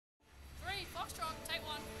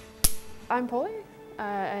I'm Pauli.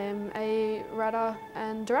 I am a writer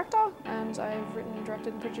and director, and I've written,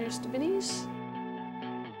 directed and produced VINNIES.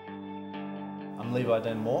 I'm Levi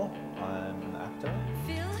Denmore. I'm an actor.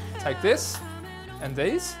 Take this and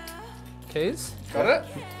these keys. Got it?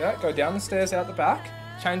 Yeah, go down the stairs out the back,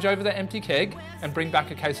 change over the empty keg and bring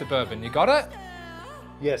back a case of bourbon. You got it?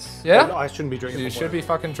 Yes. Yeah? I shouldn't be drinking. You should be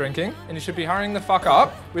fucking drinking and you should be hurrying the fuck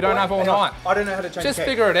up. We don't have all night. I don't know how to change Just keg.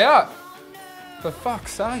 figure it out. For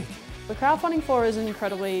fuck's sake. The crowdfunding for is an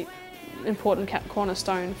incredibly important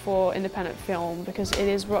cornerstone for independent film because it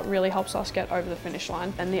is what really helps us get over the finish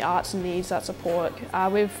line, and the arts needs that support.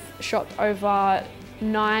 We've shot over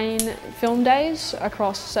 9 film days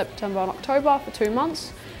across September and October for 2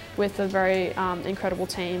 months with a very incredible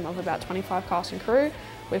team of about 25 cast and crew.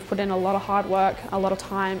 We've put in a lot of hard work, a lot of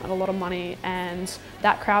time and a lot of money, and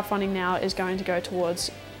that crowdfunding now is going to go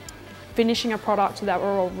towards finishing a product that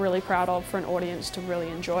we're all really proud of for an audience to really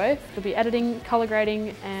enjoy. It'll be editing, colour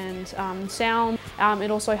grading and sound.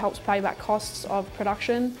 It also helps pay back costs of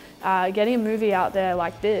production. Getting a movie out there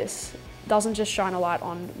like this doesn't just shine a light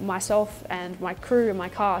on myself and my crew and my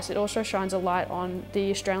cast, it also shines a light on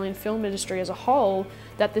the Australian film industry as a whole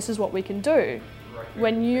that this is what we can do.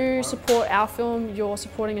 When you support our film, you're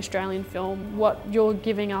supporting Australian film. What you're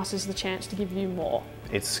giving us is the chance to give you more.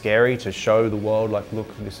 It's scary to show the world, like, look,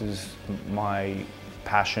 this is my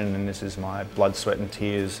passion and this is my blood, sweat and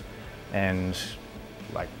tears, and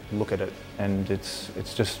like, look at it. And it's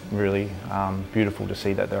just really beautiful to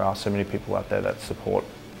see that there are so many people out there that support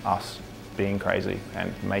us being crazy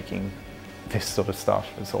and making this sort of stuff.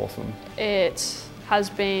 It's awesome. It has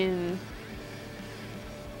been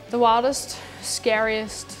the wildest,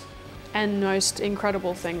 scariest and most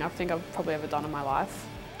incredible thing I think I've probably ever done in my life.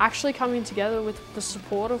 Actually coming together with the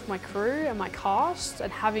support of my crew and my cast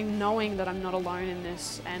and knowing that I'm not alone in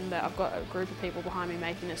this and that I've got a group of people behind me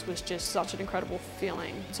making this was just such an incredible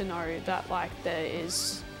feeling to know that like there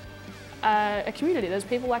is a community, there's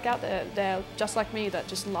people like out there, they're just like me that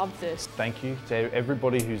just love this. Thank you to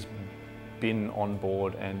everybody who's been on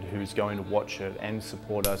board and who's going to watch it and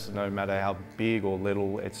support us no matter how big or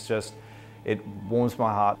little. It's just, it warms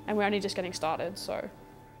my heart. And we're only just getting started, so